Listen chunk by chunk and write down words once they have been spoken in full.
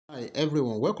Hi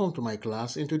everyone, welcome to my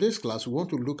class. In today's class, we want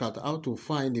to look at how to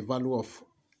find the value of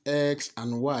x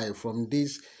and y from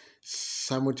this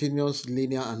simultaneous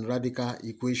linear and radical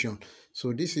equation.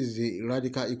 So this is the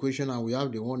radical equation and we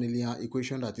have the one linear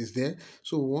equation that is there.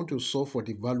 So we want to solve for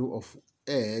the value of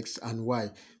x and y.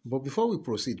 But before we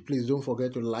proceed, please don't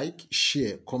forget to like,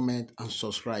 share, comment and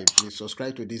subscribe. Please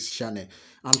subscribe to this channel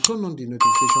and turn on the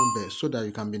notification bell so that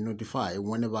you can be notified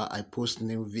whenever I post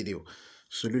new video.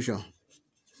 Solution.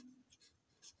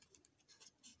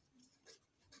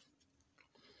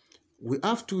 We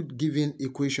have two given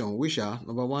equations, which are,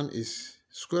 number one is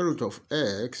square root of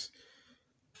x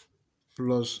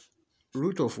plus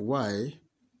root of y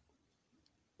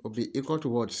will be equal to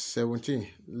what? 17.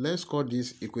 Let's call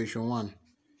this equation 1.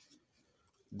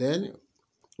 Then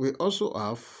we also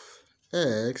have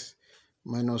x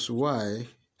minus y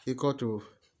equal to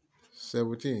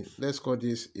 17. Let's call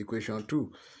this equation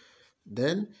 2.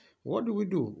 Then what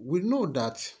do? We know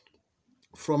that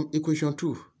from equation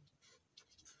 2,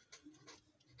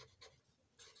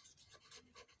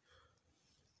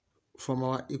 from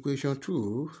our equation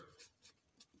 2,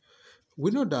 we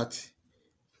know that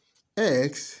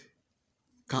x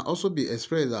can also be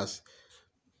expressed as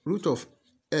root of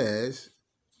s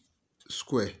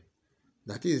square.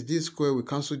 That is, this square, we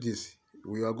cancel this.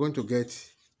 We are going to get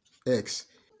x.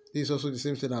 This is also the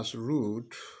same thing as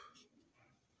root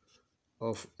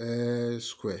of s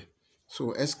square.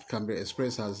 So s can be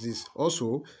expressed as this.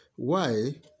 Also,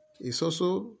 y is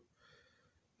also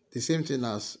the same thing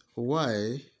as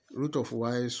y root of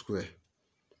y square.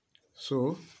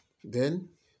 So then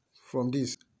from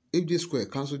this, if this square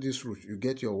cancel this root, you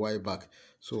get your y back.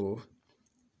 So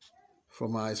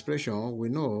from our expression, we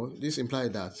know this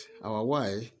implies that our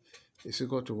y is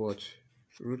equal to what?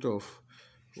 Root of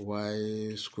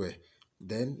y square.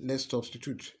 Then let's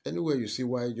substitute. Anywhere you see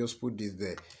y, just put this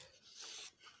there.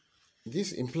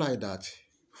 This implies that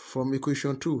from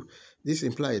equation 2, this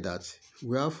implies that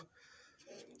we have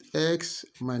x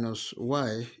minus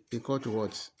y equal to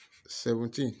what?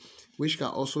 17, which can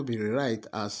also be rewrite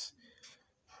as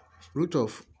root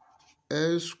of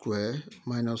s square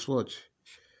minus what?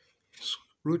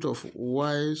 Root of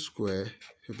y square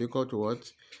will be equal to what?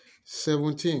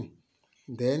 17.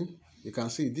 Then you can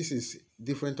see this is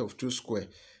different of 2 square.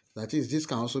 That is, this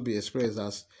can also be expressed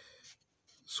as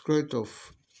square root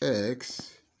of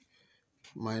x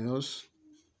minus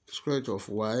square root of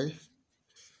y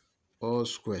all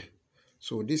square.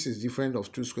 So this is different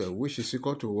of 2 square, which is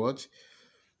equal to what?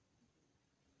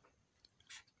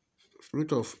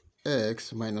 Root of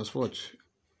x minus what?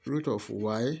 Root of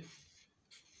y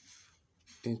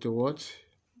into what?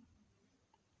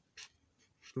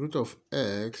 Root of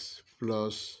x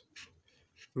plus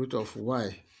root of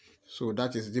y. So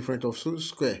that is different of 2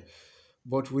 square.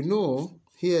 But we know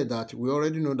here that we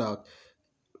already know that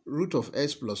root of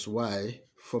x plus y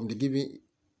from the given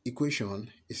equation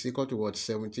is equal to what?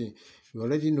 17. We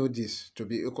already know this to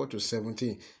be equal to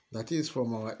 17. That is,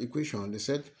 from our equation, they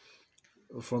said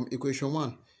from equation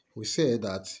 1, we said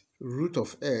that root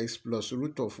of x plus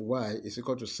root of y is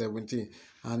equal to 17.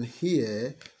 And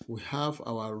here we have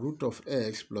our root of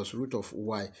x plus root of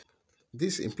y.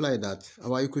 This implies that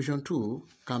our equation 2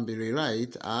 can be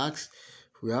rewrite as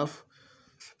we have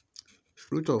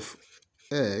root of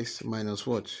x minus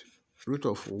what? Root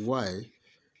of y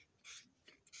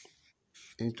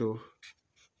into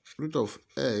root of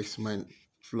x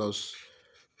plus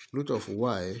root of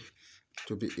y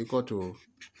to be equal to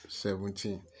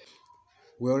 17.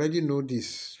 We already know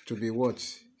this to be what?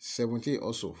 17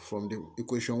 also from the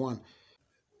equation 1.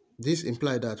 This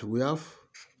implies that we have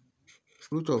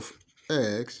root of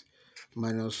x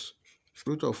minus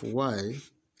root of y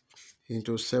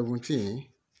into 17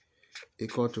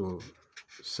 equal to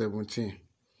 17,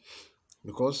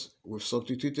 because we've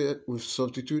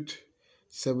substituted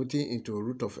 17 into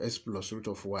root of x plus root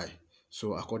of y.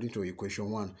 So according to equation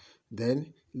 1,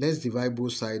 then let's divide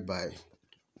both sides by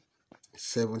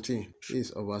 17. This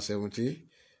is over 17,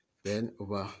 then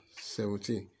over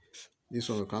 17. This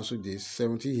one will cancel this.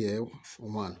 70 here,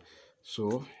 1.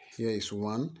 So here is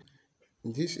 1.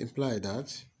 This implies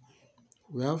that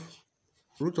we have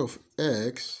root of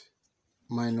x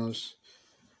minus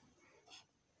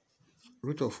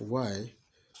root of y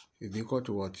will be equal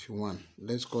to what? 1.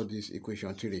 Let's call this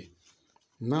equation 3.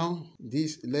 Now,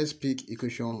 this, let's pick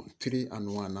equation 3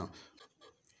 and 1 now.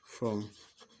 From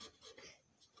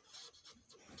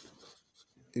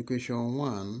equation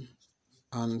 1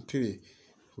 and 3,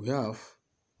 we have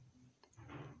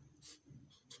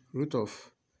root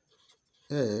of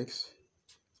x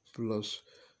plus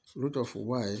root of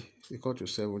y equal to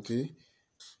 70.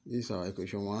 This is our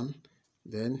equation 1.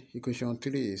 Then equation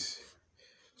 3 is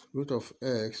root of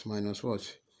x minus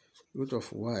what? Root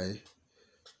of y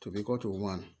to be equal to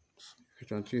 1.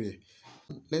 Equation 3.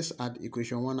 Let's add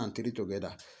equation 1 and 3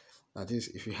 together. That is,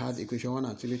 if you add equation 1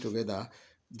 and 3 together,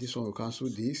 this one will cancel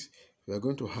this. We are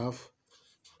going to have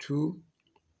 2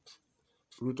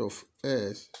 root of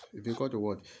s will be equal to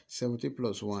what? 17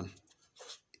 plus 1,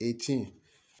 18.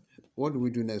 What do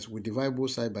we do next? We divide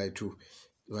both sides by 2.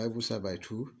 Divide both sides by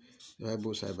 2. Divide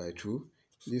both sides by 2.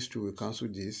 These 2 will cancel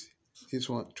this. This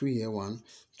one, 2 here, 1,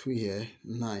 2 here,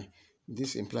 9.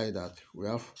 This implies that we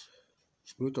have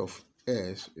root of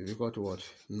s is equal to what?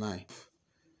 9.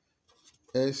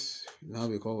 S now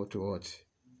will equal to what?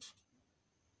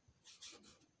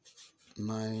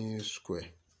 9 square.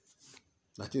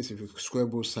 That is, if you square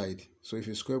both sides. So if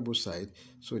you square both sides,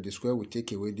 so the square will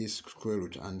take away this square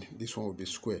root and this one will be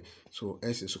square. So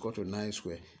s is equal to 9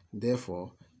 square.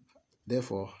 Therefore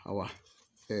our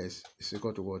s is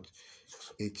equal to what?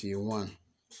 81.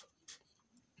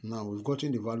 Now we've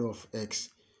gotten the value of x.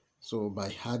 So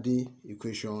by adding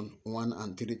equation 1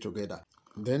 and 3 together.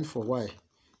 Then for y,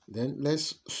 then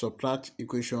let's subtract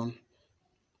equation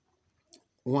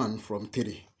 1 from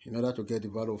 3. In order to get the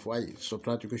value of y,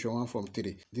 subtract equation 1 from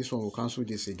 3. This one will cancel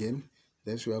this again.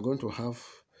 Then we are going to have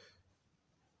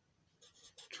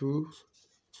 2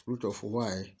 root of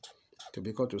y to be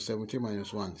equal to 17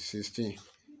 minus 1, 16.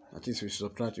 That is, we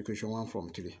subtract equation 1 from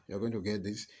 3. You are going to get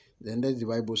this. Then let's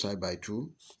divide both sides by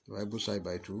 2. Divide both sides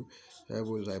by 2. Divide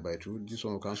both sides by 2. This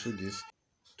one will cancel this.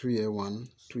 2 here, 1,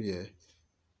 2 here,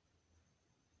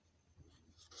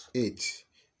 8.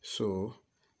 So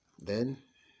then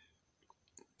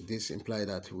this implies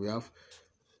that we have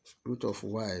root of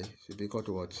y should be equal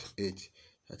to what? 8.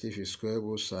 That if you square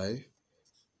both sides,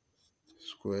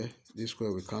 square, this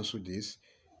square will cancel this.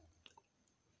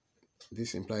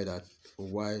 This implies that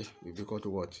y will be equal to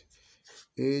what?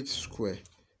 8 square.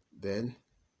 Then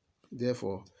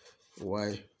therefore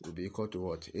y will be equal to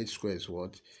what? 8 square is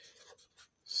what?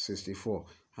 64.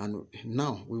 And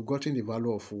now we've gotten the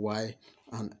value of y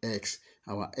and x.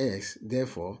 Our x,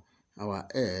 therefore our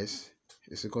s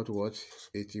is equal to what?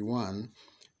 81.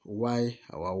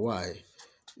 Our y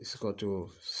is equal to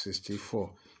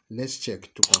 64. Let's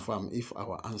check to confirm if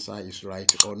our answer is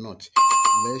right or not.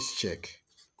 Let's check.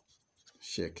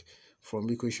 From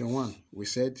equation 1, we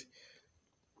said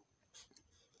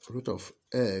root of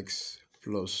x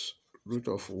plus root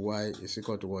of y is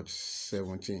equal to what?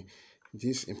 17.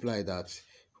 This implies that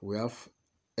we have,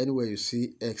 anywhere you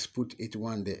see x, put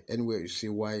 81 there. Anywhere you see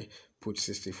y, put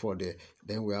 64 there.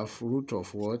 Then we have root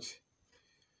of what?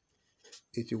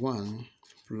 81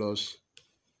 plus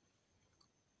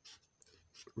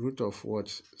root of what?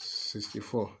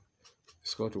 64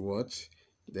 is equal to what?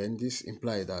 Then this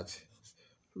implies that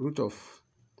root of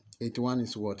 81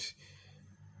 is what?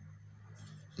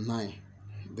 9.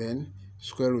 Then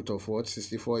square root of what?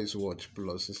 64 is what?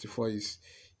 Plus 64 is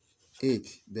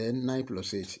 8. Then 9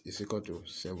 plus 8 is equal to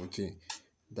 17.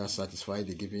 That satisfies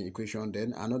the given equation.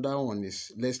 Then another one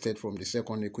is, let's start from the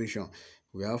second equation.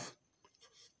 We have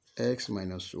x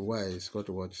minus y is equal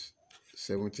to what?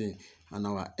 17. And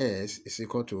our s is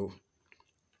equal to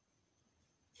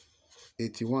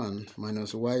 81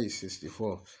 minus y is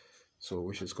 64. So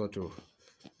which is equal to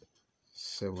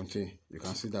 17. You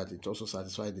can see that it also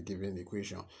satisfies the given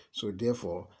equation. So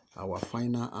therefore our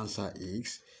final answer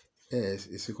is s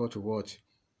is equal to what?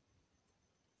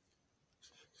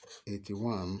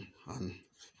 81 and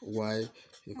y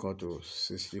equal to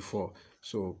 64.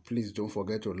 So please don't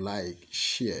forget to like,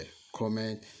 share,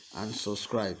 comment and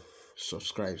subscribe.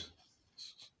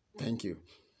 Thank you.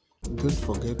 Don't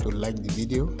forget to like the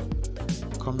video,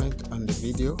 comment on the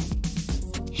video,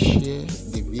 share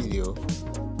the video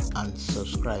and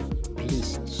subscribe.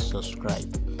 Please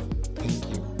subscribe.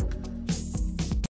 Thank you.